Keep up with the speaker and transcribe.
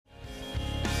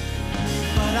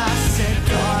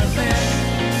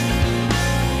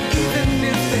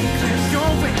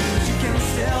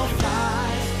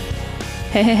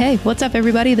Hey, what's up,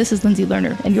 everybody? This is Lindsay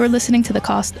Lerner, and you're listening to The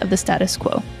Cost of the Status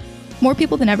Quo. More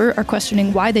people than ever are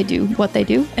questioning why they do what they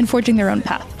do and forging their own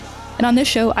path. And on this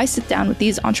show, I sit down with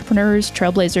these entrepreneurs,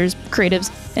 trailblazers,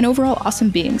 creatives, and overall awesome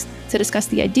beings to discuss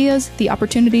the ideas, the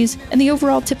opportunities, and the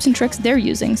overall tips and tricks they're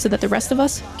using so that the rest of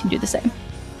us can do the same.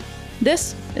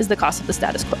 This is The Cost of the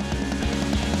Status Quo.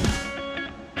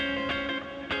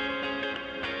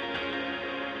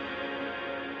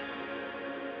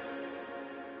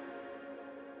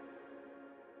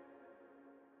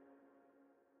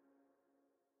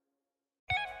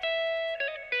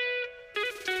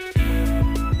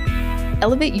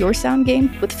 Elevate your sound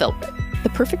game with Filtrate, the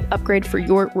perfect upgrade for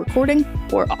your recording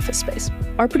or office space.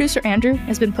 Our producer Andrew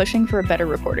has been pushing for a better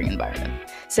recording environment.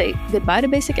 Say goodbye to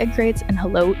basic egg crates and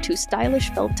hello to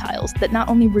stylish felt tiles that not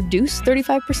only reduce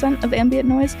 35% of ambient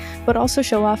noise, but also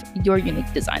show off your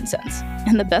unique design sense.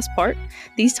 And the best part,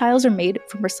 these tiles are made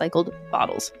from recycled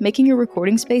bottles, making your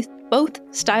recording space both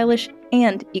stylish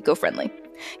and eco-friendly.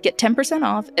 Get 10%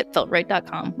 off at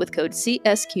feltrate.com with code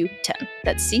CSQ10.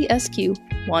 That's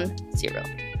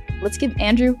CSQ10. Let's give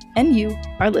Andrew and you,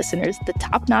 our listeners, the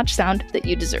top-notch sound that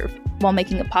you deserve while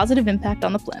making a positive impact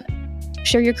on the planet.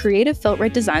 Share your creative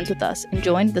Feltrate designs with us and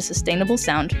join the sustainable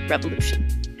sound revolution.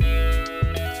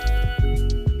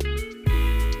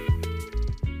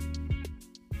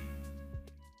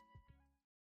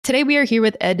 Today we are here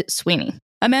with Ed Sweeney,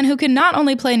 a man who can not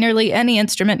only play nearly any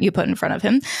instrument you put in front of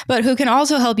him, but who can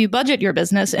also help you budget your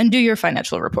business and do your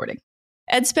financial reporting.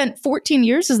 Ed spent 14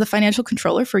 years as the financial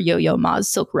controller for Yo-Yo Ma's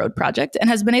Silk Road project and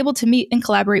has been able to meet and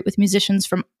collaborate with musicians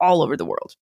from all over the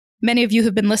world. Many of you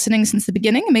who've been listening since the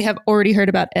beginning may have already heard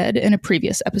about Ed in a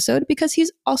previous episode because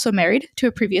he's also married to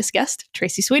a previous guest,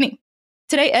 Tracy Sweeney.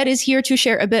 Today, Ed is here to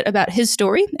share a bit about his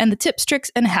story and the tips, tricks,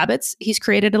 and habits he's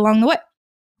created along the way.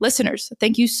 Listeners,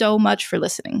 thank you so much for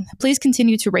listening. Please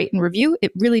continue to rate and review.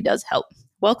 It really does help.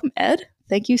 Welcome, Ed.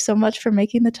 Thank you so much for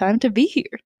making the time to be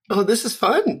here. Oh, this is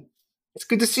fun. It's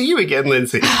good to see you again,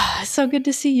 Lindsay. So good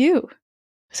to see you.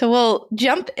 So we'll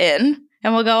jump in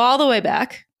and we'll go all the way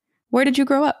back. Where did you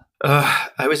grow up?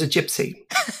 I was a gypsy.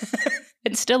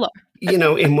 And still are. You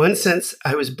know, in one sense,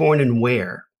 I was born in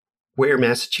Ware,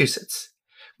 Massachusetts,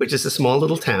 which is a small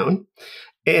little town.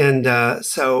 And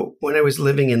so when I was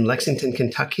living in Lexington,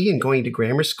 Kentucky and going to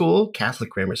grammar school, Catholic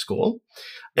grammar school,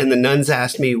 and the nuns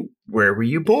asked me, where were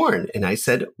you born? And I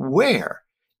said, where?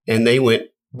 And they went,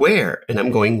 where? And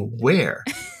I'm going, where?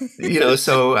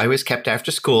 So I was kept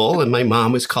after school and my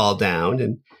mom was called down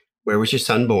and where was your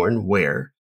son born?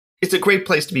 Where? It's a great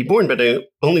place to be born, but I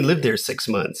only lived there 6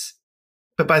 months.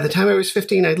 But by the time I was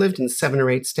 15, I'd lived in 7 or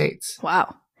 8 states.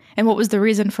 Wow. And what was the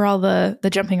reason for all the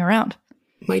jumping around?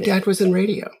 My dad was in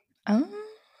radio.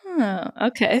 Oh,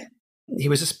 okay. He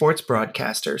was a sports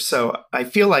broadcaster. So I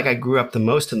feel like I grew up the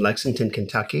most in Lexington,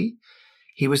 Kentucky.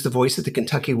 He was the voice of the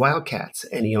Kentucky Wildcats,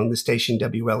 and he owned the station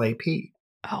WLAP.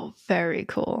 Oh, very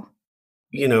cool.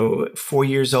 4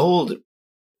 years old,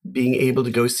 being able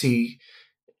to go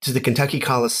to the Kentucky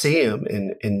Coliseum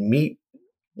and meet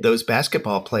those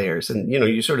basketball players. And,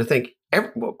 you sort of think,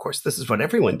 well, of course, this is what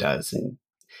everyone does. And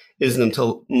it isn't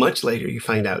until much later you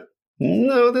find out,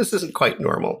 no, this isn't quite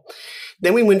normal.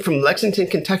 Then we went from Lexington,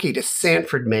 Kentucky to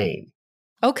Sanford, Maine.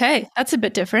 Okay, that's a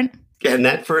bit different. And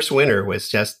that first winter was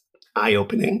just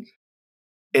eye-opening.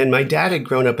 And my dad had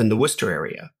grown up in the Worcester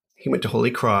area. He went to Holy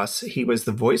Cross. He was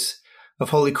the voice of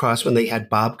Holy Cross when they had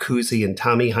Bob Cousy and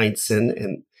Tommy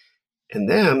Heinsohn and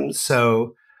them.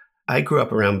 So I grew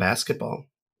up around basketball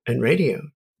and radio.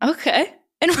 Okay.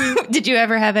 And did you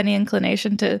ever have any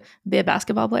inclination to be a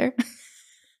basketball player?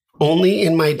 Only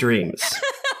in my dreams.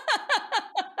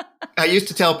 I used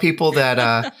to tell people that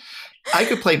I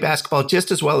could play basketball just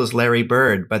as well as Larry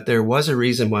Bird, but there was a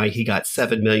reason why he got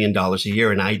 $7 million a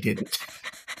year and I didn't.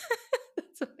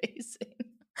 That's amazing.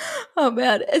 Oh,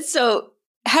 man. And so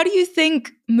how do you think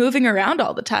moving around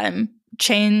all the time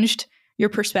changed your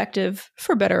perspective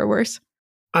for better or worse?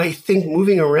 I think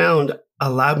moving around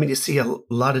allowed me to see a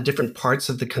lot of different parts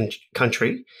of the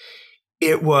country.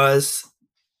 It was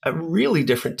a really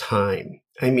different time.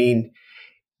 I mean,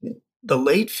 the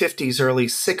late 50s, early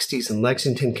 60s in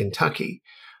Lexington, Kentucky,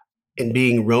 and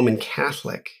being Roman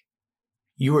Catholic,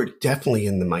 you were definitely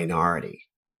in the minority,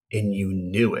 and you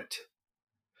knew it.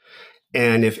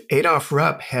 And if Adolph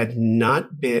Rupp had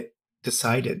not been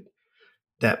decided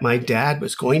that my dad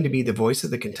was going to be the voice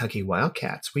of the Kentucky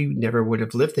Wildcats, we never would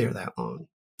have lived there that long.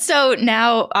 So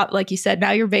now, like you said, now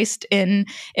you're based in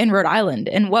Rhode Island.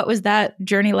 And what was that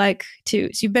journey like so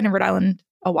you've been in Rhode Island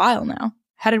a while now.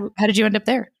 How did you end up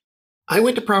there? I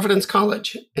went to Providence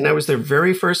College, and I was their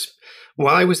very first.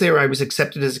 While I was there, I was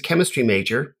accepted as a chemistry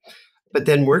major, but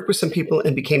then worked with some people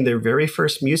and became their very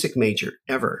first music major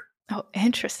ever. Oh,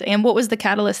 interesting. And what was the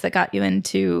catalyst that got you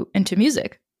into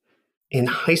music? In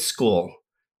high school,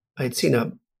 I'd seen a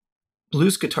blind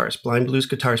blues guitarist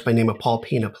by the name of Paul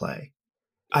Pina play.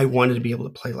 I wanted to be able to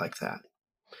play like that.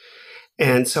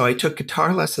 And so I took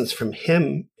guitar lessons from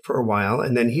him for a while,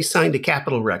 and then he signed to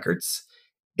Capitol Records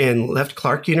and left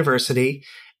Clark University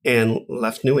and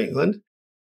left New England.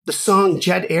 The song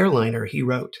Jet Airliner he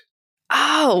wrote.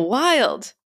 Oh,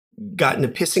 wild. Got in a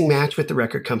pissing match with the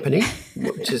record company,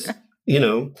 which is,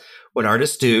 what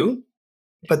artists do.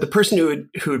 But the person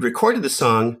who had recorded the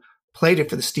song played it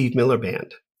for the Steve Miller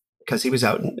Band because he was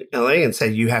out in LA and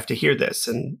said, you have to hear this.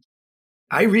 And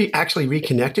I actually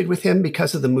reconnected with him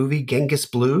because of the movie Genghis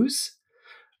Blues,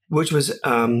 which was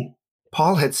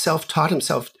Paul had self-taught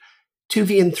himself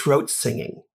Tuvian throat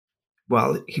singing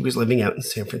while he was living out in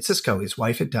San Francisco. His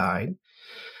wife had died.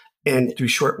 And through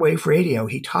shortwave radio,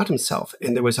 he taught himself.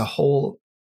 And there was a whole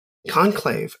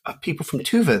conclave of people from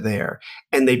Tuva there.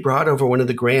 And they brought over one of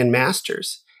the grand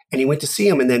masters. And he went to see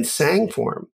him and then sang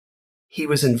for him. He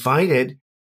was invited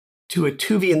to a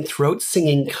Tuvian throat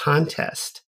singing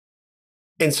contest.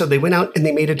 And so they went out and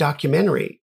they made a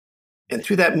documentary. And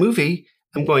through that movie,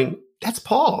 I'm going, that's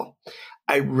Paul.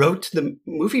 I wrote to the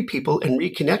movie people and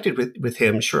reconnected with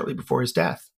him shortly before his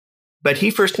death. But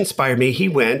he first inspired me. He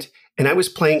went, and I was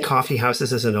playing coffee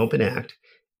houses as an open act.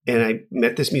 And I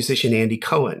met this musician, Andy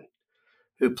Cohen,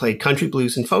 who played country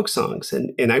blues and folk songs.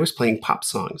 And I was playing pop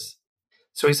songs.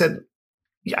 So he said,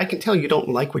 yeah, I can tell you don't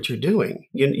like what you're doing.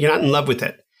 You're not in love with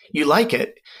it. You like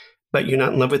it, but you're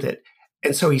not in love with it.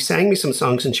 And so he sang me some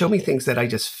songs and showed me things that I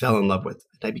just fell in love with.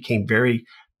 I became very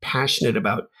passionate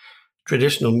about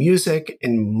traditional music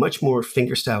and much more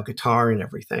fingerstyle guitar and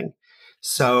everything.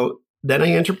 So then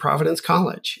I entered Providence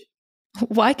College.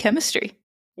 Why chemistry?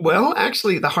 Well,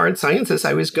 actually, the hard sciences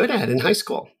I was good at in high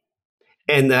school.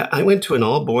 And I went to an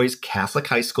all-boys Catholic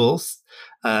high school,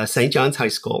 St. John's High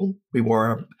School. We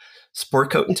wore a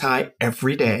sport coat and tie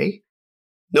every day.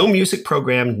 No music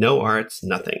program, no arts,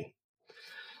 nothing.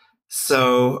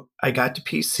 So I got to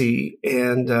PC,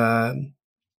 and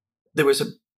there was a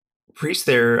priest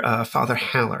there, Father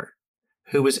Haller,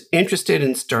 who was interested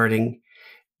in starting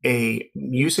a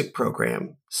music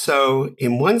program. So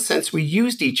in one sense, we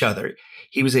used each other.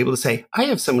 He was able to say, I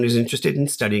have someone who's interested in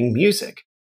studying music.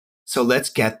 So let's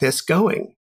get this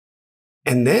going.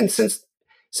 And then since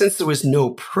there was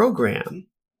no program,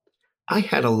 I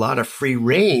had a lot of free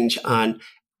range on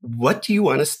what do you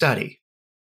want to study?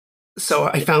 So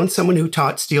I found someone who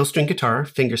taught steel string guitar,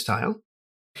 fingerstyle.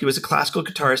 He was a classical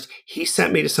guitarist. He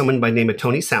sent me to someone by the name of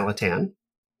Tony Salatan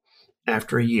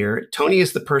after a year. Tony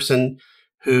is the person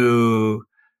who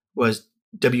was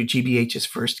WGBH's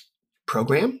first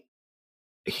program.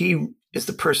 He is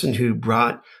the person who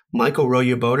brought Michael Row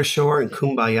Your Boat Ashore and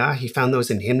Kumbaya. He found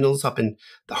those in hymnals up in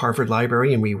the Harvard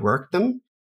Library and reworked them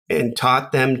and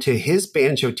taught them to his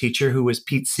banjo teacher, who was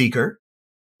Pete Seeger.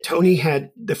 Tony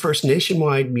had the first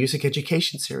nationwide music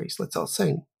education series, Let's All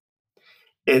Sing.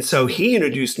 And so he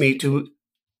introduced me to,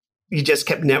 he just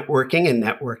kept networking and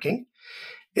networking.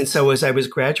 And so as I was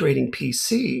graduating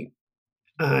PC,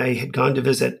 I had gone to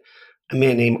visit a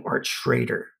man named Art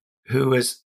Schrader, who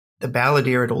was the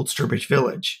balladeer at Old Sturbridge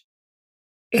Village.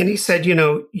 And he said,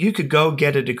 you could go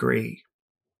get a degree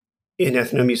in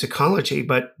ethnomusicology,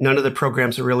 but none of the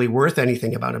programs are really worth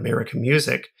anything about American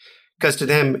music. Because to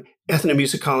them,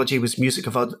 ethnomusicology was music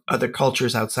of other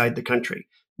cultures outside the country.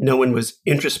 No one was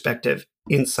introspective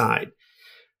inside.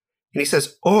 And he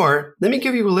says, or let me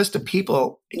give you a list of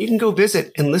people, and you can go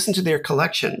visit and listen to their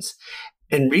collections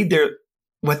and read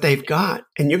what they've got.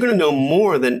 And you're going to know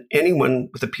more than anyone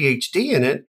with a PhD in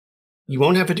it. You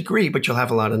won't have a degree, but you'll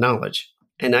have a lot of knowledge.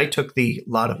 And I took the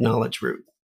lot of knowledge route.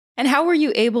 And how were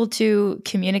you able to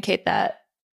communicate that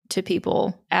to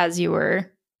people as you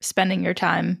were spending your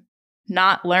time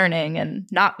not learning and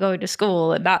not going to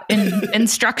school and not in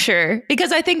structure?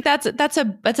 Because I think that's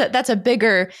a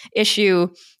bigger issue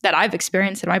that I've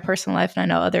experienced in my personal life, and I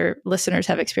know other listeners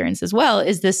have experienced as well,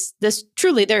 is this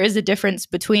truly there is a difference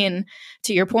between,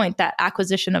 to your point, that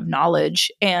acquisition of knowledge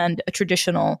and a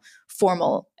traditional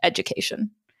formal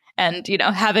education. And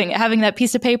having that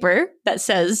piece of paper that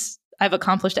says I've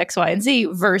accomplished X, Y, and Z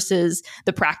versus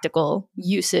the practical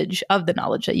usage of the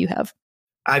knowledge that you have.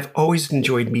 I've always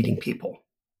enjoyed meeting people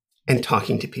and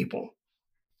talking to people.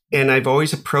 And I've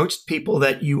always approached people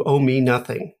that you owe me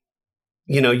nothing.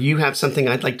 You have something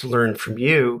I'd like to learn from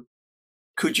you.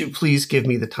 Could you please give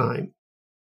me the time?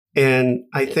 And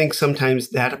I think sometimes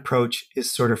that approach is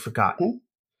sort of forgotten,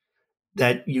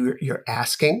 that you're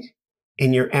asking,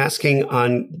 and you're asking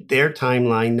on their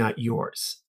timeline, not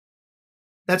yours.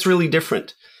 That's really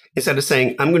different. Instead of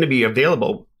saying, I'm going to be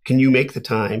available, can you make the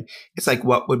time? It's like,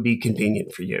 what would be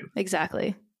convenient for you?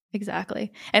 Exactly.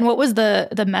 And what was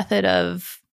the method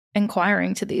of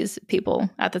inquiring to these people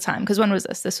at the time? Because when was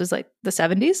this? This was like the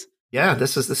 70s? Yeah,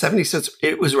 this was the 70s. So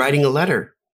it was writing a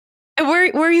letter. And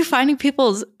where are you finding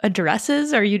people's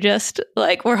addresses? Or are you just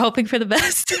like, we're hoping for the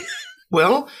best?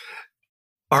 Well,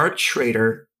 Art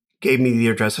Schrader gave me the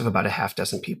address of about a half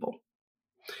dozen people.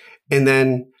 And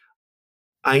then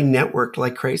I networked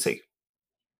like crazy,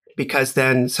 because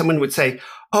then someone would say,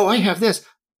 oh, I have this,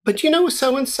 but you know,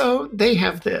 so-and-so, they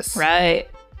have this. Right.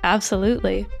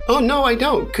 Absolutely. Oh, no, I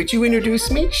don't. Could you introduce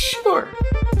me? Sure.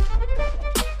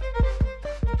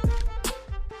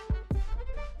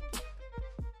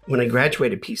 When I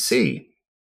graduated PC,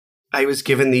 I was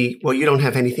given well, you don't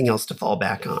have anything else to fall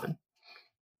back on.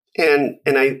 And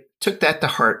I took that to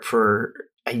heart for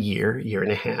a year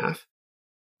and a half.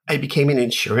 I became an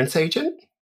insurance agent.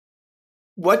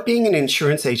 What being an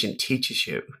insurance agent teaches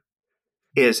you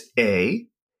is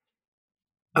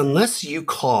unless you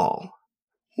call,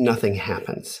 nothing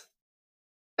happens.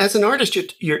 As an artist,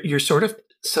 you're sort of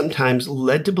sometimes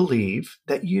led to believe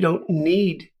that you don't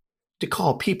need to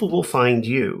call. People will find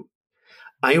you.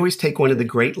 I always take one of the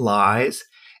great lies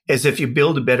as if you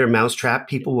build a better mousetrap,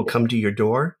 people will come to your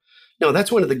door. No,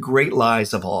 that's one of the great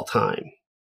lies of all time.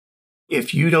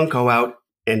 If you don't go out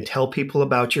and tell people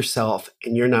about yourself,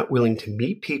 and you're not willing to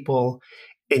meet people,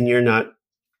 and you're not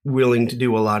willing to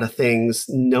do a lot of things,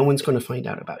 no one's going to find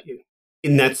out about you.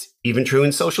 And that's even true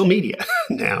in social media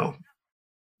now.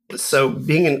 So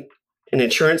being an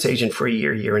insurance agent for a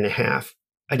year and a half,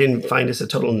 I didn't find as a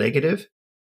total negative.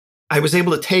 I was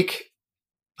able to take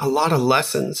a lot of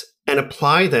lessons and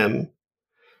apply them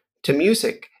to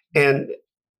music and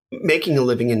making a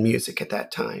living in music at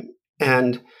that time.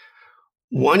 And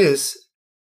one is,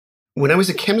 when I was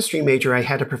a chemistry major, I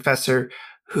had a professor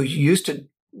who used to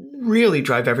really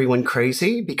drive everyone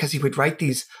crazy because he would write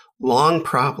these long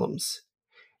problems.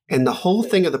 And the whole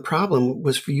thing of the problem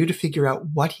was for you to figure out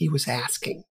what he was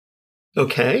asking.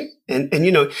 Okay? And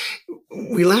you know,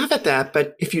 we laugh at that,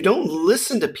 but if you don't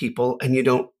listen to people and you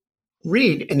don't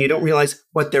read and you don't realize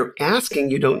what they're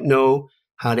asking, you don't know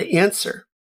how to answer.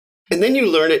 And then you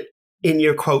learn it in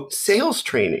your, quote, sales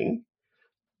training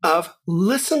of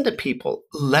listen to people,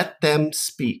 let them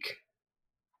speak.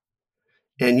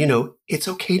 And, you know, it's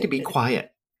okay to be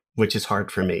quiet, which is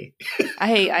hard for me.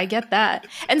 I get that.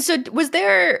 And so was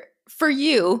there, for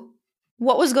you,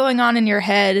 what was going on in your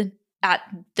head at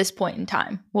this point in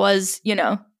time? Was,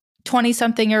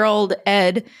 20-something-year-old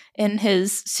Ed in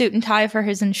his suit and tie for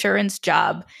his insurance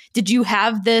job, did you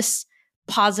have this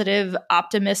positive,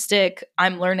 optimistic,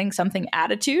 I'm learning something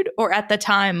attitude? Or at the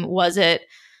time, was it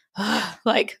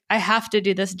like, I have to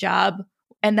do this job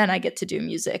and then I get to do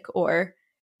music? Or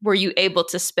were you able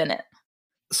to spin it?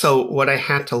 So what I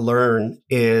had to learn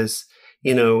is,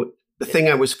 the thing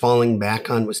I was falling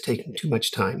back on was taking too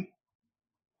much time.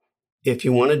 If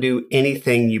you want to do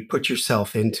anything, you put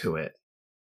yourself into it.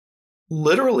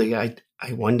 Literally, I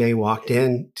one day walked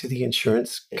in to the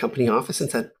insurance company office and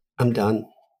said, I'm done.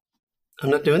 I'm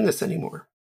not doing this anymore.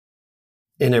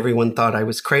 And everyone thought I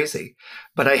was crazy.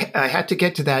 But I had to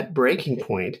get to that breaking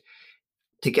point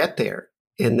to get there.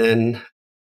 And then,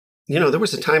 there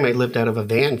was a time I lived out of a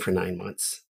van for 9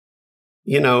 months.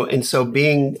 And so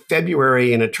being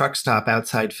February in a truck stop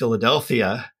outside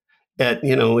Philadelphia at,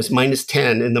 it was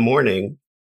 -10 in the morning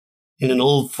in an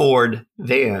old Ford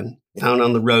van found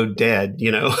on the road dead,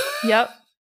 Yep.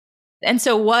 And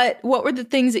so what were the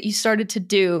things that you started to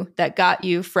do that got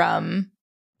you from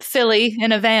Philly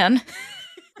in a van?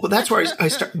 Well, that's where I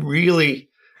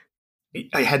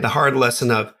had the hard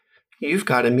lesson of, you've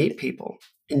got to meet people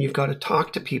and you've got to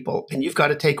talk to people and you've got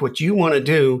to take what you want to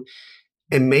do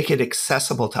and make it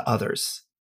accessible to others.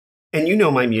 And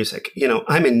my music,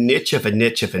 I'm a niche of a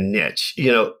niche of a niche,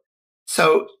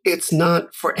 so it's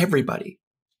not for everybody.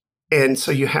 And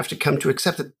so you have to come to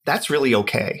accept that that's really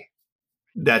okay.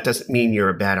 That doesn't mean you're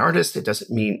a bad artist. It doesn't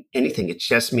mean anything. It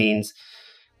just means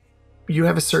you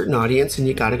have a certain audience and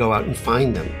you got to go out and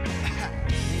find them.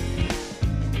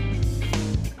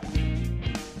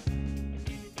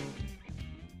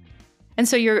 And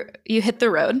so you hit the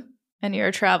road and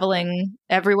you're traveling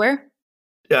everywhere?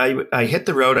 I hit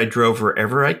the road. I drove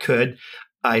wherever I could.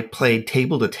 I played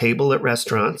table to table at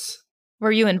restaurants.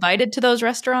 Were you invited to those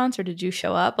restaurants or did you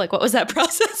show up? Like, what was that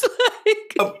process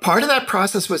like? Part of that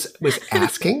process was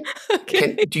asking,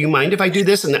 Okay. Do you mind if I do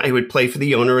this? And I would play for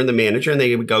the owner and the manager and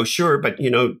they would go, sure, but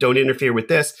don't interfere with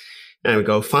this. And I would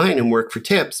go, fine, and work for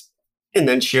tips and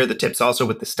then share the tips also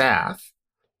with the staff.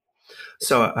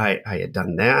 So I had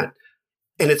done that.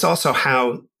 And it's also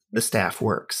how the staff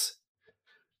works.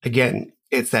 Again,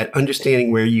 it's that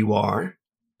understanding where you are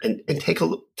and take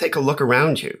a look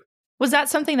around you. Was that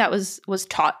something that was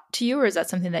taught to you, or is that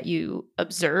something that you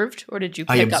observed, or did you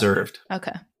pick I observed. up?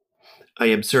 Okay. I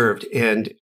observed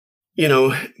and,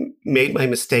 made my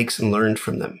mistakes and learned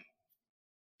from them.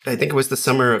 I think it was the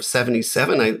summer of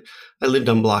 77. I lived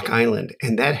on Block Island,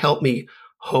 and that helped me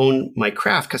hone my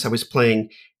craft because I was playing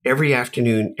every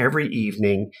afternoon, every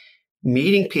evening,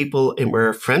 meeting people. And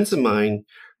where friends of mine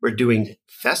were doing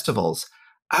festivals,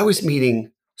 I was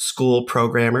meeting school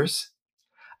programmers.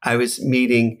 I was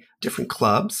meeting different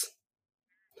clubs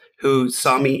who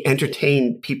saw me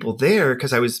entertain people there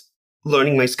because I was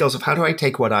learning my skills of how do I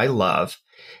take what I love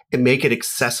and make it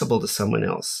accessible to someone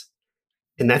else.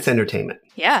 And that's entertainment.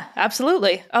 Yeah,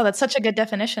 absolutely. Oh, that's such a good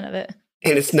definition of it.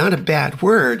 And it's not a bad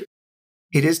word.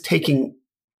 It is taking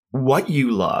what you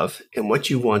love and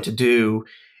what you want to do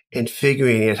and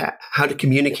figuring out how to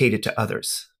communicate it to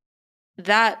others.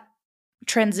 That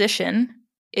transition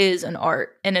is an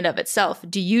art in and of itself.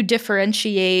 Do you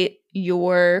differentiate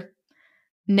your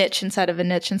niche inside of a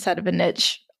niche inside of a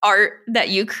niche art that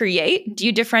you create? Do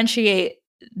you differentiate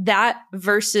that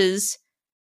versus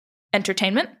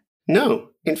entertainment? No.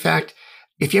 In fact,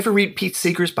 if you ever read Pete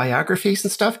Seeger's biographies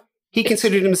and stuff, he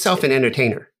considered himself an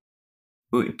entertainer.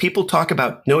 People talk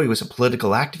about, no, he was a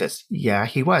political activist. Yeah,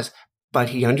 he was. But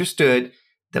he understood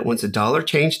that once a dollar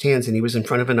changed hands and he was in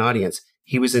front of an audience,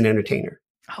 he was an entertainer.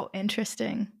 Oh,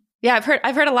 interesting. Yeah,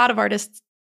 I've heard a lot of artists.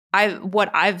 What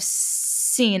I've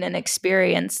seen and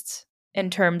experienced in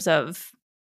terms of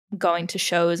going to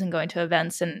shows and going to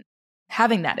events and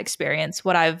having that experience,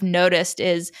 what I've noticed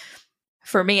is,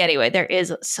 for me anyway, there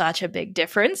is such a big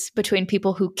difference between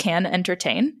people who can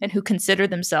entertain and who consider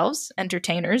themselves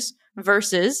entertainers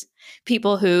versus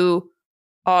people who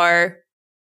are,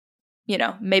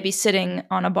 maybe sitting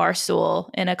on a bar stool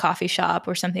in a coffee shop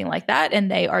or something like that, and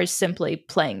they are simply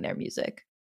playing their music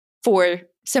for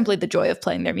simply the joy of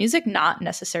playing their music, not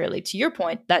necessarily, to your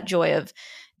point, that joy of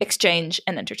exchange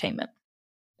and entertainment.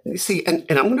 You see, and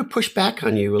I'm going to push back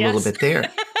on you a little bit there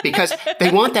because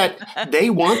they want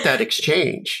that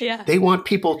exchange. Yeah. They want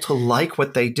people to like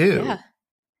what they do. Yeah.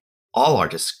 All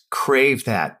artists crave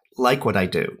that. Like what I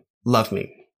do. Love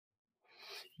me.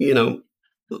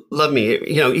 Love me.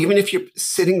 Even if you're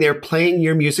sitting there playing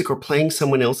your music or playing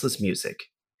someone else's music,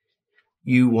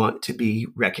 you want to be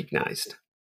recognized.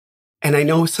 And I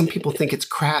know some people think it's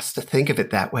crass to think of it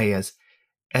that way as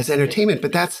entertainment,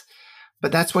 but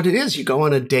that's what it is. You go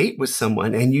on a date with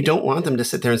someone and you don't want them to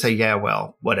sit there and say, yeah,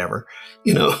 well, whatever,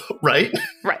 right?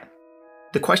 Right.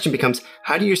 The question becomes,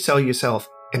 how do you sell yourself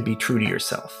and be true to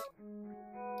yourself?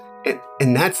 And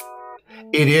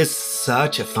it is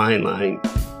such a fine line.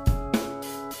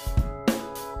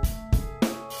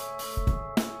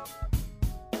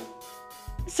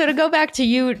 So to go back to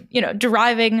you,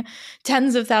 driving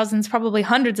tens of thousands, probably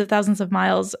hundreds of thousands of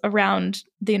miles around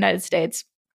the United States,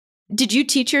 did you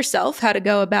teach yourself how to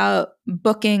go about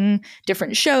booking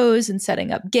different shows and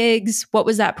setting up gigs? What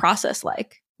was that process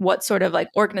like? What sort of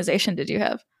organization did you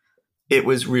have? It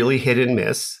was really hit and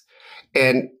miss.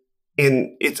 And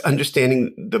it's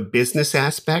understanding the business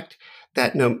aspect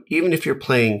that even if you're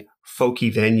playing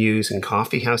folky venues and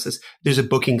coffee houses, there's a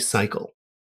booking cycle.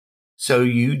 So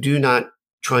you do not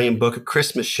try and book a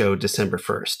Christmas show December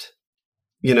 1st.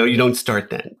 You don't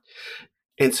start then.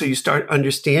 And so you start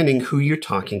understanding who you're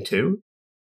talking to.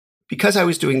 Because I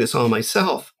was doing this all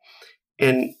myself,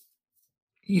 and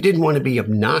you didn't want to be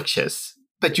obnoxious,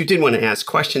 but you did want to ask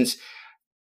questions,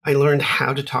 I learned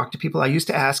how to talk to people. I used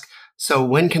to ask, so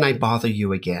when can I bother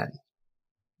you again?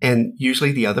 And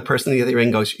usually the other person on the other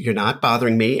end goes, you're not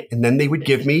bothering me. And then they would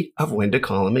give me of when to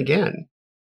call them again.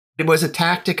 It was a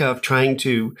tactic of trying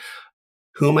to,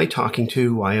 who am I talking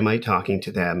to? Why am I talking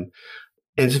to them?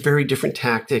 And it's a very different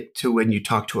tactic to when you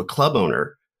talk to a club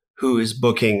owner who is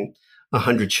booking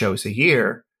 100 shows a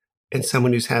year and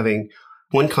someone who's having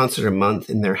one concert a month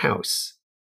in their house.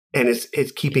 And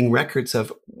it's keeping records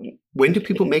of when do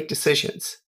people make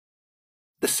decisions?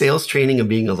 The sales training of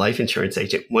being a life insurance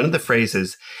agent, one of the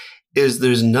phrases is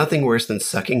there's nothing worse than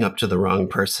sucking up to the wrong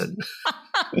person.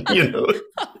 Oh,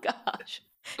 gosh.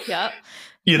 Yeah.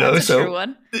 That's a true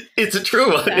one. It's a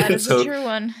true one. That is a true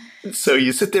one. So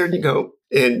you sit there and you go,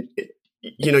 and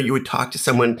you would talk to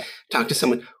someone,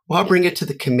 well, I'll bring it to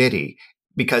the committee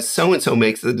because so-and-so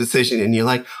makes the decision. And you're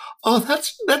like, oh,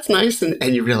 that's nice.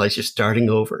 And you realize you're starting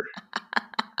over.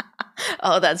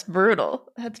 Oh, that's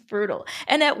brutal. That's brutal.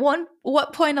 And at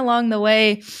what point along the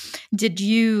way did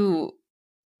you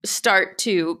start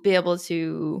to be able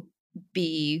to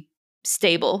be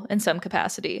stable in some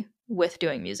capacity with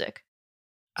doing music?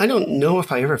 I don't know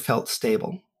if I ever felt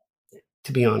stable,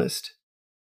 to be honest,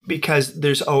 because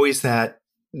there's always that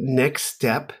next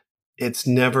step. It's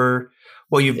never,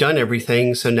 well, you've done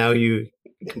everything, so now you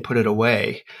can put it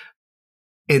away.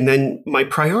 And then my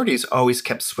priorities always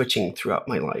kept switching throughout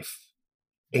my life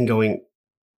and going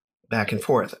back and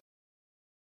forth.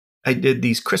 I did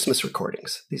these Christmas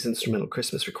recordings, these instrumental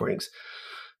Christmas recordings.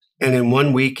 And in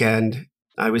one weekend,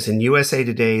 I was in USA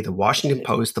Today, the Washington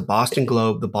Post, the Boston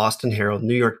Globe, the Boston Herald,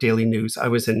 New York Daily News. I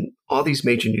was in all these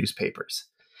major newspapers.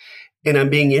 And I'm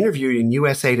being interviewed in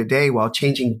USA Today while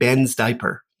changing Ben's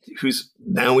diaper, who's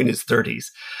now in his 30s.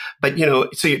 But,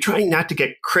 so you're trying not to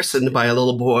get christened by a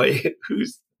little boy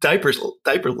who's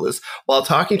diaperless while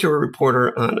talking to a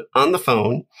reporter on the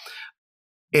phone.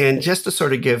 And just to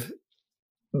sort of give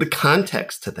the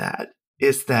context to that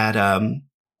is that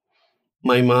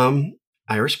my mom,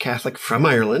 Irish Catholic from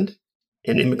Ireland,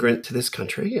 an immigrant to this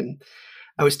country. And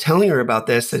I was telling her about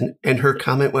this, and her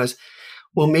comment was,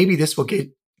 well, maybe this will get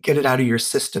it out of your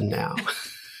system now.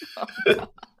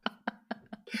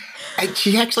 And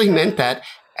she actually meant that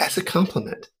as a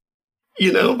compliment,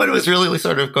 but it was really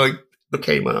sort of going,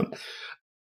 okay, Mom.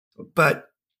 But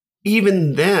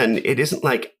even then, it isn't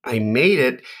like I made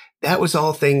it. That was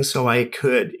all things so I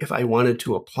could, if I wanted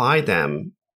to apply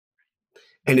them,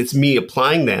 and it's me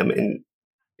applying them and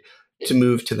to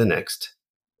move to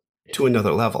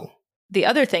another level. The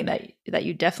other thing that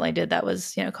you definitely did that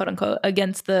was, quote unquote,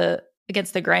 against the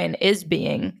grain is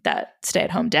being that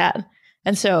stay-at-home dad.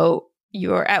 And so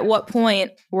at what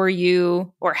point were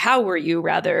you, or how were you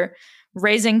rather,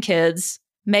 raising kids,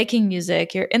 making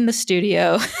music, you're in the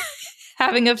studio,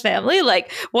 having a family?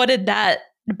 Like, what did that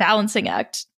balancing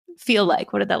act feel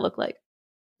like? What did that look like?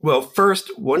 Well,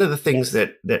 first, one of the things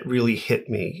that really hit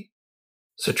me,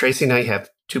 so Tracy and I have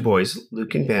two boys,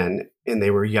 Luke and Ben, and they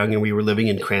were young, and we were living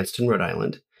in Cranston, Rhode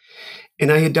Island.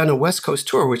 And I had done a West Coast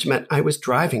tour, which meant I was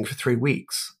driving for 3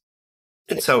 weeks.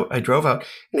 And so I drove out,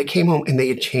 and I came home, and they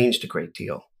had changed a great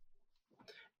deal.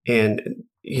 And,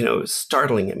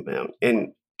 startling amount.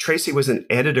 And Tracy was an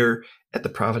editor at the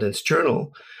Providence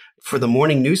Journal for the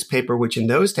morning newspaper, which in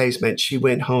those days meant she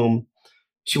went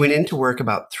into work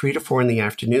about 3 to 4 in the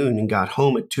afternoon and got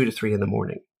home at 2 to 3 in the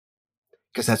morning,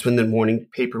 because that's when the morning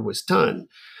paper was done.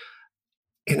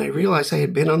 And I realized I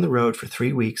had been on the road for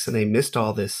 3 weeks, and I missed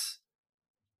all these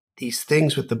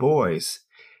things with the boys.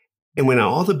 And when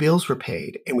all the bills were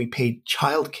paid and we paid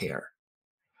childcare,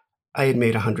 I had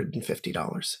made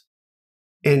 $150.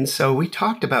 And so we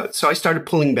talked so I started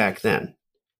pulling back then,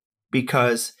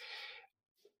 because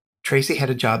Tracy had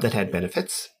a job that had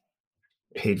benefits,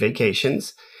 paid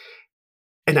vacations.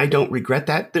 And I don't regret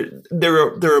that.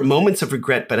 There are moments of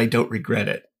regret, but I don't regret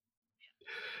it,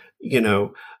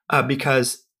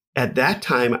 because at that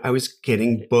time I was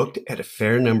getting booked at a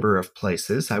fair number of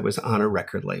places. I was on a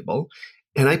record label,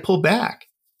 and I pulled back.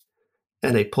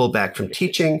 And I pulled back from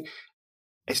teaching.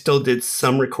 I still did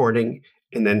some recording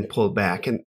and then pulled back.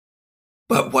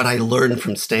 But what I learned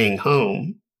from staying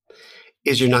home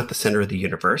is you're not the center of the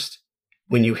universe.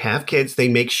 When you have kids, they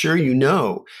make sure you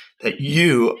know that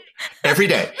you, every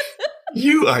day,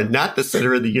 you are not the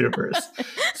center of the universe.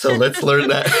 So let's learn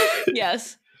that.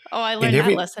 Yes. Oh, I learn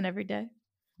that lesson every day.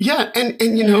 Yeah. And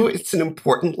it's an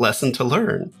important lesson to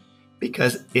learn,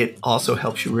 because it also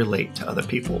helps you relate to other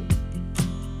people.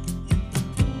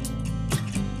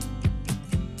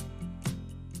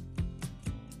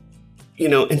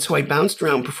 And so I bounced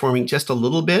around performing just a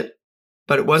little bit,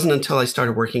 but it wasn't until I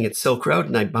started working at Silk Road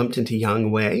and I bumped into Yang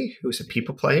Wei, who was a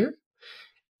people player.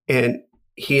 And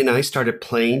he and I started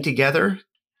playing together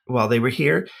while they were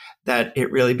here, that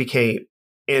it really became,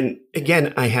 and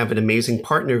again, I have an amazing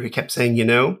partner who kept saying,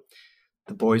 the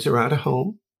boys are out of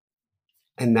home,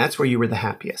 and that's where you were the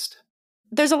happiest.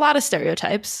 There's a lot of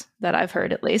stereotypes that I've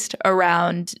heard, at least,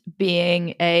 around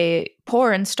being a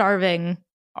poor and starving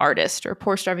artist, or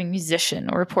poor starving musician,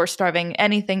 or poor starving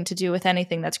anything to do with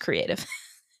anything that's creative.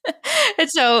 And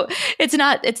so it's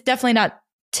definitely not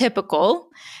typical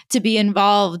to be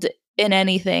involved in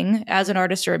anything as an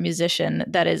artist or a musician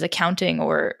that is accounting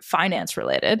or finance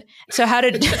related. So how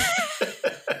did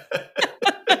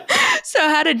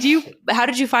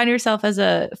you find yourself as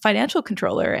a financial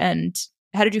controller, and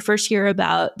how did you first hear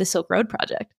about the Silk Road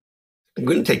project? I'm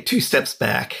going to take 2 steps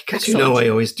back, because I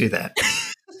always do that.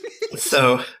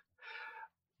 So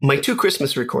my 2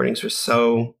 Christmas recordings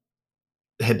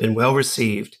had been well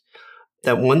received,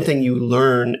 that one thing you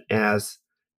learn as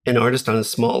an artist on a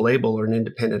small label or an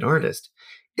independent artist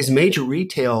is major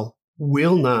retail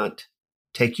will not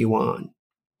take you on.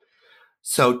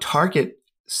 So Target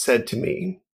said to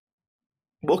me,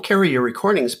 we'll carry your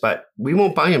recordings, but we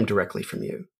won't buy them directly from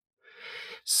you.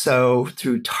 So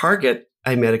through Target,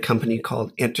 I met a company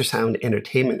called Intersound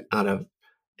Entertainment out of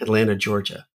Atlanta,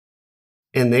 Georgia.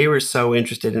 And they were so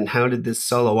interested in how did this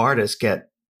solo artist get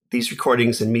these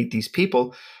recordings and meet these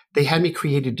people. They had me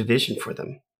create a division for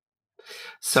them.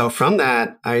 So from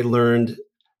that, I learned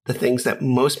the things that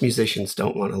most musicians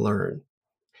don't want to learn,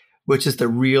 which is the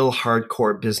real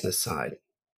hardcore business side.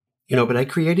 But I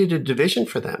created a division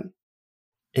for them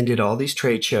and did all these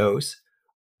trade shows.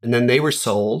 And then they were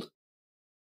sold.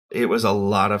 It was a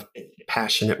lot of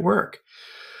passionate work.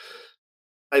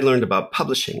 I learned about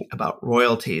publishing, about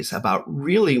royalties, about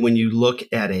really when you look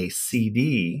at a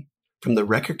CD from the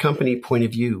record company point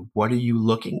of view,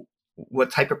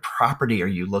 what type of property are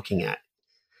you looking at?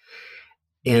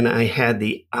 And I had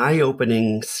the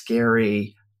eye-opening,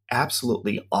 scary,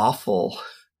 absolutely awful.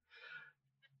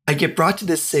 I get brought to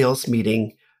this sales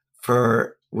meeting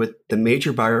with the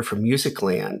major buyer from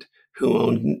Musicland, who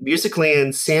owned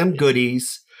Musicland, Sam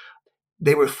Goody's.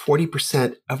 They were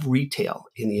 40% of retail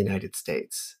in the United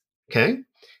States. Okay.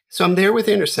 So I'm there with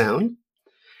Intersound.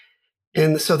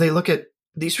 And so they look at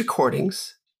these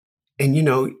recordings. And,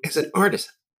 as an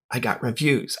artist, I got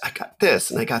reviews. I got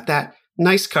this and I got that.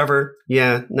 Nice cover.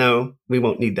 Yeah, no, we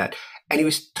won't need that. And he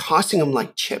was tossing them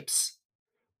like chips.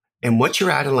 And what's your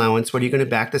ad allowance? What are you going to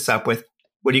back this up with?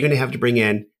 What are you going to have to bring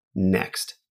in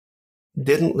next?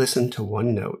 Didn't listen to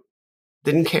one note.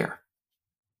 Didn't care.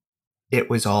 It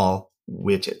was all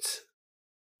widgets.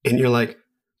 And you're like,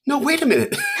 no, wait a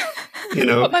minute.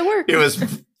 What my work? It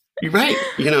was, you're right.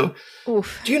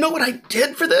 Oof. Do you know what I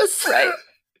did for this? Right.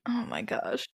 Oh my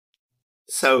gosh.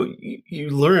 So you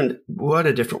learned what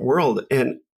a different world.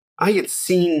 And I had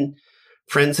seen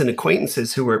friends and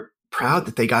acquaintances who were proud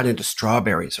that they got into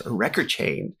Strawberries or a record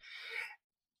chain,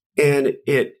 and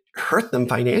it hurt them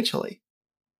financially.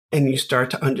 And you start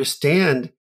to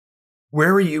understand,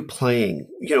 where are you playing?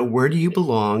 Where do you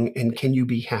belong, and can you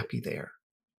be happy there?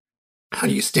 How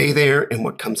do you stay there, and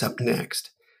what comes up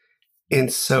next?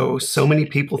 And so many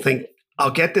people think,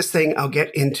 I'll get this thing, I'll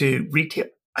get into retail.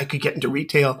 I could get into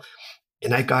retail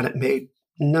and I got it made.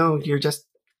 No, you're just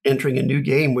entering a new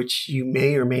game, which you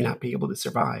may or may not be able to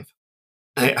survive.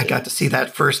 I got to see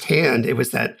that firsthand. It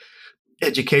was that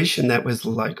education that was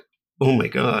like, oh my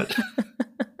God.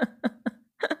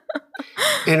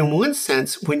 And in one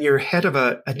sense, when you're head of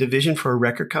a division for a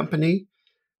record company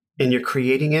and you're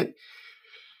creating it,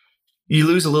 you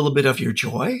lose a little bit of your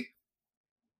joy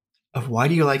of why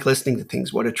do you like listening to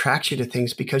things? What attracts you to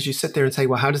things? Because you sit there and say,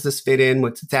 well, how does this fit in?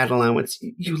 What's its ad allowance?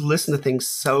 You listen to things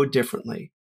so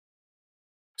differently.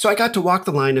 So I got to walk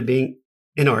the line of being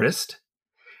an artist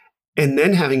and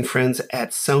then having friends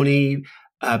at Sony,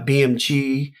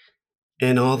 BMG,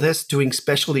 and all this doing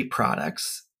specialty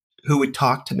products who would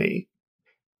talk to me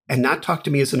and not talk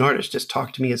to me as an artist, just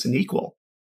talk to me as an equal,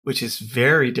 which is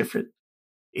very different.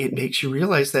 It makes you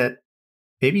realize that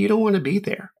maybe you don't want to be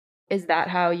there. Is that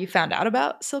how you found out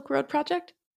about Silk Road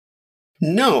Project?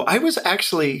 No, I was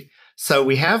so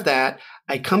we have that.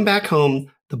 I come back home.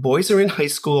 The boys are in high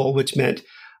school, which meant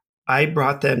I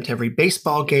brought them to every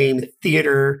baseball game,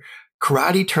 theater,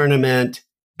 karate tournament,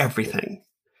 everything.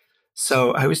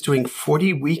 So I was doing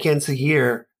 40 weekends a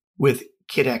year with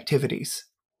kid activities.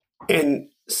 And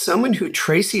someone who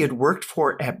Tracy had worked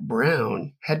for at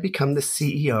Brown had become the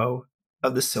CEO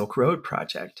of the Silk Road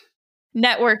Project.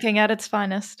 Networking at its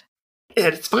finest.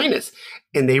 At its finest.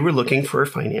 And they were looking for a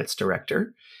finance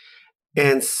director.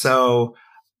 And so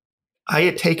I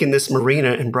had taken this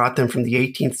marina and brought them from the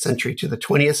 18th century to the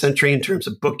 20th century in terms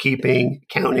of bookkeeping,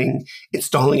 accounting,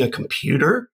 installing a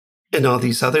computer, and all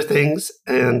these other things.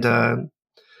 And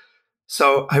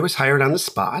so I was hired on the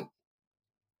spot.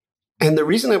 And the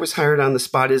reason I was hired on the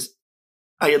spot is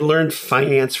I had learned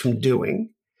finance from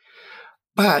doing.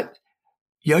 But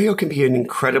Yo-Yo can be an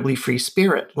incredibly free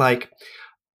spirit. Like,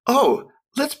 oh,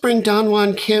 let's bring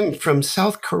Donwan Kim from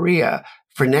South Korea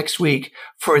for next week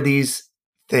for these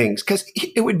things, because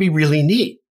it would be really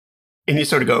neat. And you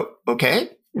sort of go, okay,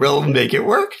 we'll make it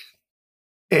work.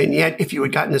 And yet, if you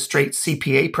had gotten a straight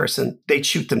CPA person, they'd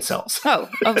shoot themselves. Oh,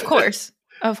 of course.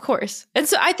 Of course. And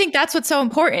so I think that's what's so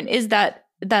important is that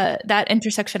that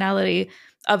intersectionality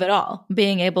of it all,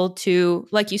 being able to,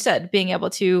 like you said, being able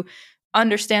to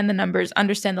understand the numbers,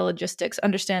 understand the logistics,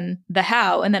 understand the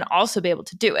how, and then also be able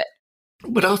to do it.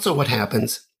 But also what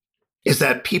happens is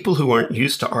that people who aren't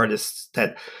used to artists,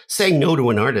 that saying no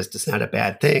to an artist is not a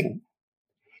bad thing.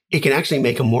 It can actually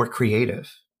make them more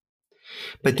creative.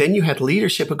 But then you had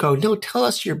leadership who go, no, tell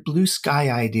us your blue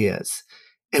sky ideas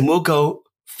and we'll go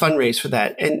fundraise for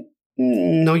that. And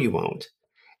no, you won't.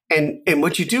 And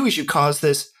what you do is you cause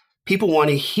this, people want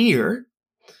to hear,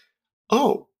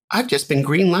 oh, I've just been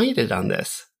green lighted on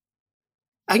this.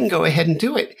 I can go ahead and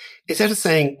do it. Instead of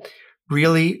saying,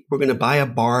 really, we're going to buy a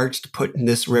barge to put in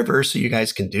this river so you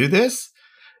guys can do this?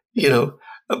 You know,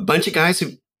 a bunch of guys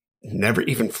who never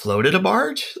even floated a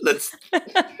barge. Let's,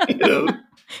 you know.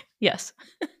 Yes.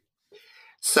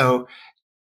 So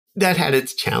that had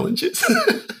its challenges.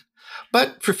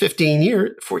 But for 14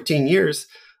 years,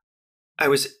 I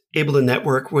was able to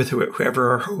network with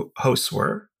whoever our hosts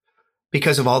were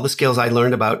because of all the skills I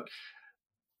learned about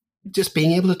just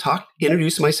being able to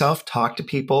introduce myself, talk to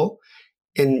people,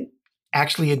 and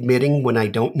actually admitting when I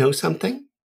don't know something,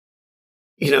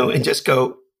 you know, and just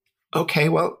go, okay,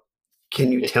 well,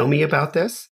 can you tell me about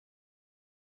this?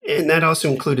 And that also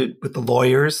included with the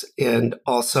lawyers and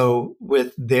also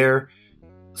with their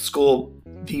school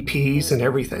VPs and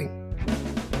everything.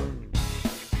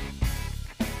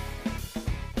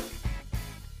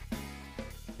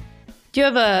 Do you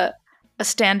have a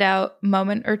standout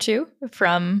moment or two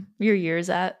from your years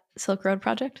at Silk Road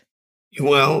Project?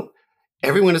 Well,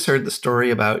 everyone has heard the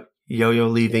story about Yo-Yo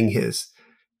leaving his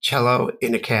cello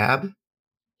in a cab.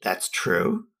 That's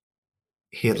true.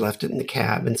 He had left it in the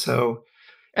cab. And so...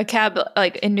 A cab,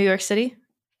 like in New York City?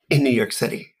 In New York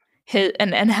City.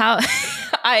 And how...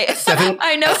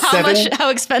 I know how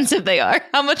expensive they are.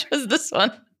 How much was this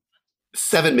one?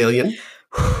 $7 million.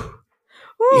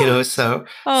 You know, so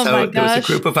there was a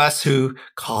group of us who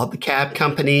called the cab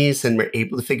companies and were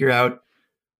able to figure out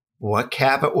what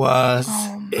cab it was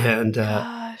and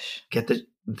get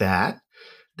that.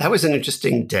 That was an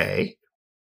interesting day.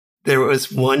 There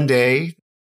was one day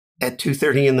at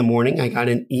 2:30 in the morning, I got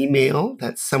an email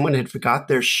that someone had forgot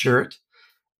their shirt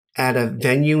at a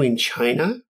venue in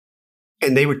China,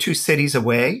 and they were 2 cities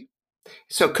away.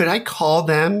 So could I call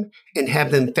them and have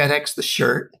them FedEx the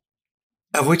shirt?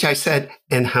 Of which I said,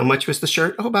 and how much was the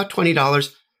shirt? Oh, about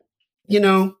 $20. You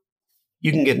know,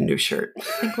 you can get a new shirt. I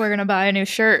think we're going to buy a new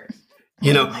shirt.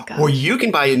 You know, or you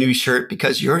can buy a new shirt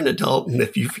because you're an adult. And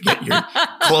if you forget your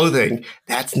clothing,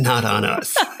 that's not on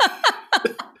us.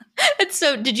 And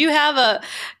so did you have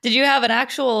an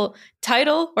actual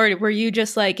title, or were you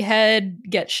just like head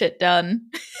get shit done?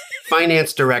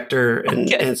 Finance director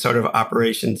and sort of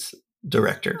operations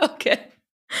director. Okay.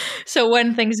 So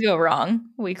when things go wrong,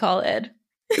 we call Ed.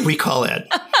 We call Ed.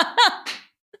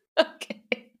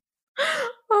 Okay.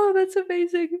 Oh, that's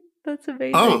amazing. That's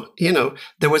amazing. Oh, you know,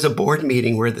 there was a board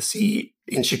meeting where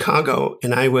in Chicago,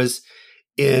 and I was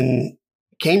in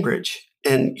Cambridge,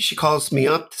 and she calls me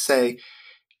up to say,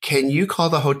 can you call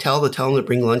the hotel to tell them to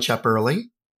bring lunch up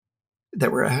early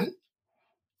that we're at?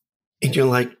 And you're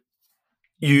like,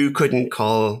 you couldn't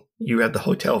call, you had the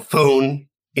hotel phone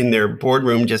in their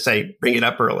boardroom, just say, bring it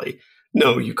up early.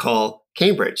 No, you call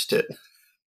Cambridge to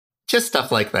just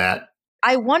stuff like that.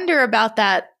 I wonder about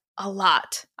that a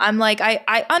lot. I'm like,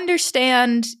 I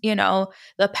understand, you know,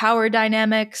 the power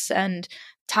dynamics and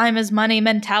time is money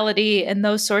mentality and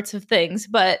those sorts of things.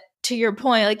 But to your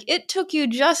point, like it took you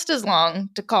just as long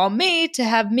to call me to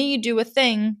have me do a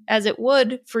thing as it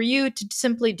would for you to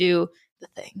simply do the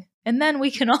thing. And then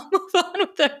we can all move on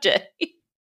with our day.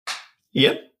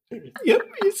 Yep.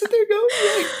 You sit there going,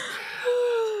 like,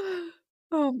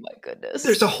 oh my goodness.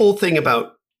 There's a whole thing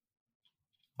about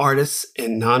artists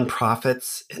and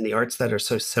nonprofits and the arts that are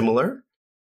so similar.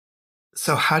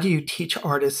 So how do you teach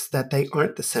artists that they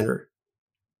aren't the center?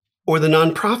 Or the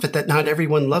nonprofit that not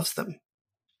everyone loves them?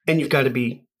 And you've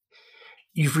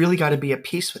really got to be at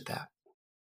peace with that.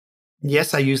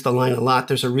 Yes, I use the line a lot.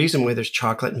 There's a reason why there's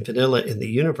chocolate and vanilla in the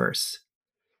universe.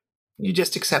 You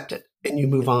just accept it and you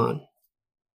move on.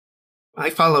 I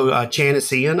follow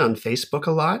Janice Ian on Facebook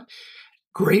a lot.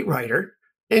 Great writer.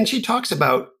 And she talks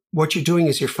about what you're doing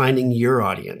is you're finding your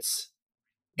audience.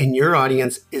 And your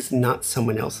audience is not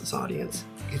someone else's audience.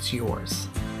 It's yours.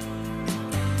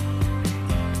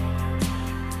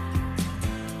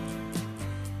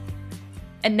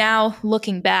 And now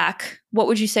looking back, what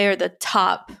would you say are the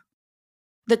top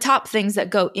things that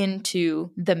go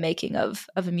into the making of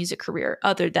a music career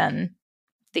other than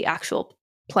the actual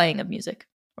playing of music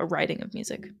or writing of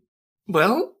music?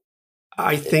 Well,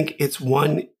 I think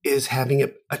one is having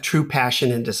a true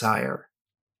passion and desire.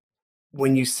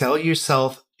 When you sell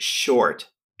yourself short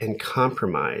and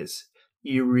compromise,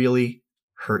 you really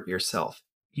hurt yourself.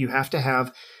 You have to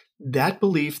have that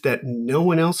belief that no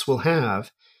one else will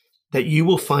have, that you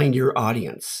will find your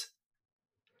audience.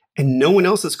 And no one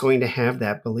else is going to have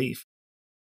that belief.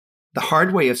 The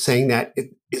hard way of saying that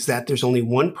is that there's only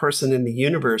one person in the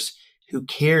universe who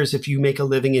cares if you make a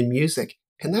living in music,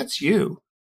 and that's you.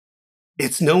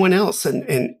 It's no one else.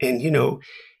 And you know,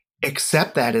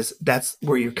 accept that's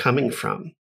where you're coming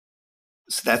from.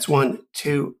 So that's one.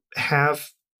 To have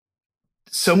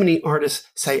So many artists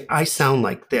say, I sound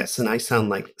like this and I sound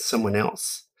like someone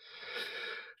else.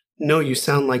 No, you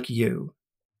sound like you.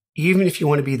 Even if you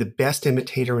want to be the best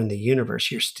imitator in the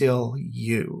universe, you're still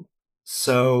you.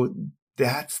 So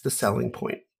that's the selling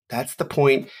point. That's the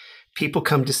point. People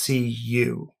come to see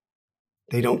you.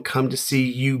 They don't come to see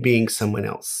you being someone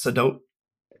else. So don't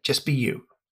just be you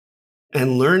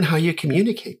and learn how you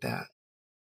communicate that.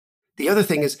 The other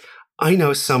thing is, I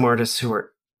know some artists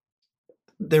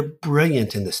they're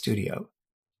brilliant in the studio.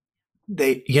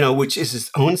 Which is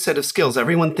its own set of skills.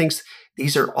 Everyone thinks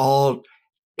these are all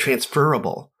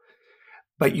transferable,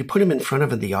 but you put them in front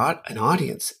of an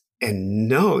audience and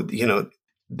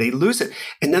they lose it.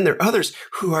 And then there are others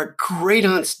who are great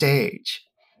on stage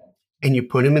and you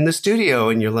put them in the studio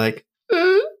and you're like,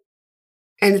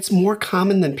 and it's more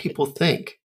common than people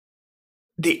think.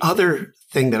 The other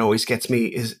thing that always gets me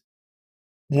is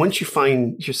once you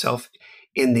find yourself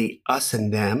in the us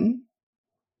and them,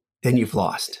 then you've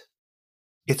lost.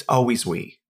 It's always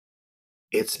we.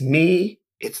 It's me,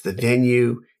 it's the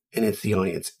venue, and it's the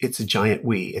audience. It's a giant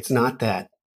we. It's not that.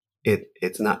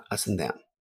 It's not us and them.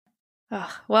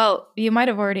 Well, you might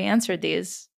have already answered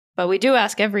these, but we do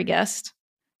ask every guest,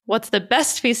 what's the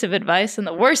best piece of advice and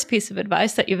the worst piece of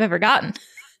advice that you've ever gotten?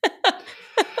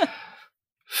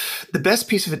 The best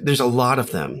piece of it, there's a lot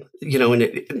of them,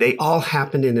 and they all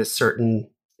happened in a certain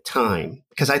time.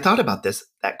 Because I thought about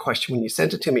that question when you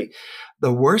sent it to me.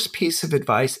 The worst piece of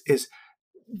advice is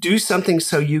do something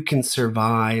so you can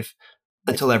survive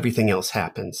until everything else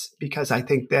happens. Because I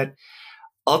think that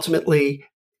ultimately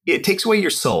it takes away your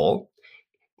soul.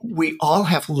 We all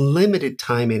have limited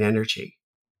time and energy.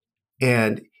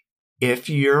 And if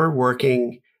you're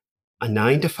working a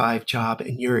 9-to-5 job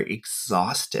and you're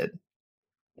exhausted,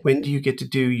 when do you get to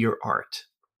do your art?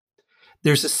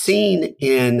 There's a scene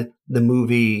in the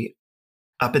movie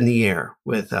Up in the Air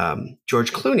with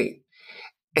George Clooney.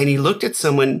 And he looked at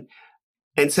someone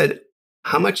and said,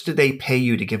 how much do they pay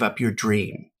you to give up your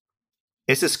dream?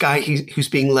 It's this guy who's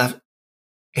being left.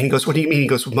 And he goes, what do you mean? He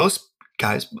goes, well, most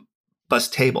guys bus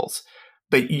tables,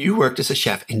 but you worked as a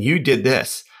chef and you did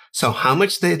this. So how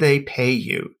much did they pay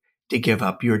you to give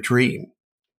up your dream?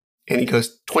 And he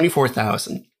goes,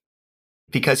 $24,000,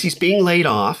 because he's being laid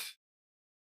off.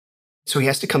 So he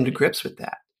has to come to grips with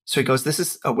that. So he goes, this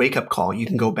is a wake-up call. You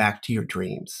can go back to your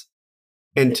dreams.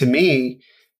 And to me,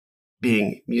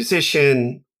 being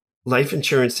musician, life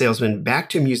insurance salesman, back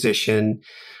to musician,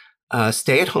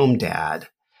 stay-at-home dad,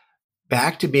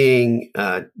 back to being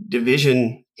a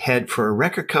division head for a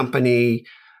record company,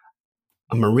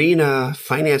 a marina,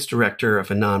 finance director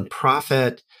of a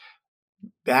nonprofit,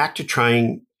 back to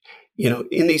trying,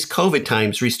 in these COVID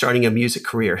times, restarting a music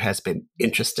career has been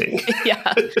interesting.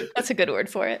 Yeah, that's a good word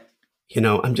for it.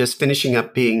 I'm just finishing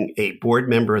up being a board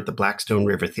member at the Blackstone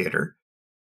River Theater.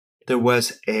 There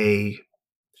was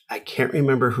I can't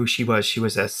remember who she was. She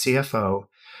was a CFO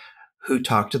who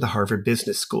talked to the Harvard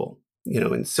Business School.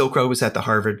 And Silk Road was at the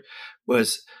Harvard,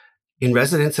 was in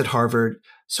residence at Harvard.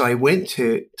 So I went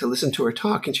to listen to her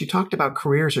talk, and she talked about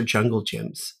careers are jungle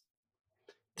gyms.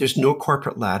 There's no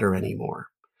corporate ladder anymore.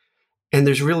 And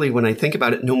there's really, when I think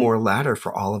about it, no more ladder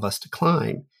for all of us to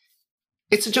climb.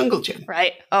 It's a jungle gym.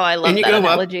 Right. Oh, I love that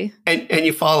analogy. And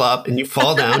you fall up and you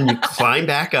fall down, you climb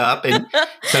back up, and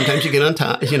sometimes you get on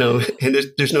top, and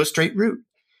there's no straight route.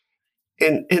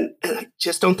 And I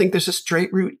just don't think there's a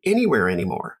straight route anywhere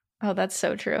anymore. Oh, that's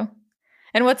so true.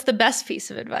 And what's the best piece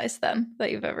of advice then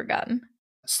that you've ever gotten?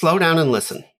 Slow down and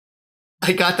listen.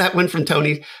 I got that one from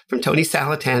Tony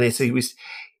Salatanis.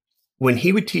 When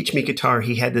he would teach me guitar,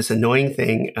 he had this annoying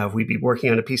thing of we'd be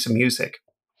working on a piece of music.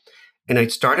 And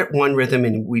I'd start at one rhythm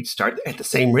and we'd start at the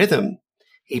same rhythm.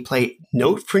 He'd play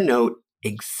note for note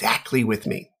exactly with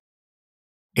me.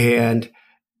 And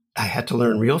I had to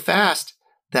learn real fast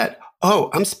that,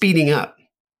 I'm speeding up.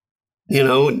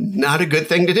 Not a good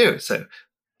thing to do. So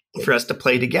for us to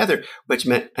play together, which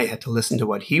meant I had to listen to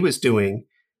what he was doing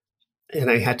and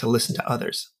I had to listen to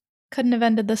others. Couldn't have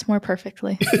ended this more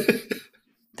perfectly.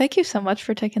 Thank you so much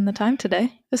for taking the time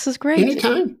today. This is great.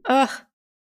 Anytime.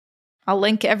 I'll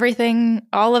link everything,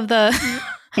 all of the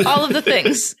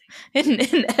things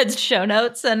in Ed's show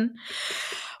notes, and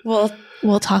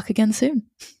we'll talk again soon.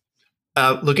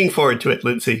 Looking forward to it,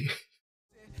 Lindsay.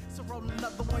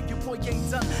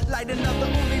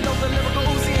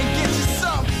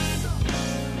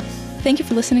 Thank you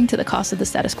for listening to The Cost of the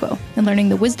Status Quo and learning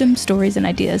the wisdom, stories, and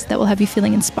ideas that will have you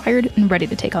feeling inspired and ready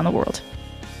to take on the world.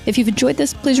 If you've enjoyed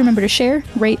this, please remember to share,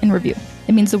 rate, and review.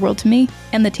 It means the world to me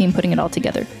and the team putting it all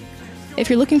together. If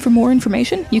you're looking for more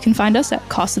information, you can find us at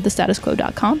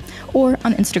costofthestatusquo.com or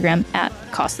on Instagram at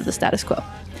costofthestatusquo.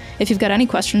 If you've got any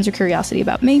questions or curiosity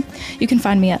about me, you can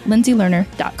find me at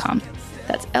lindsaylerner.com.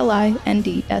 That's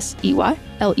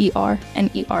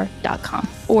LindsayLerner.com,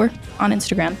 or on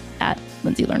Instagram at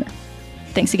Lindsay Lerner.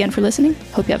 Thanks again for listening.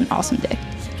 Hope you have an awesome day.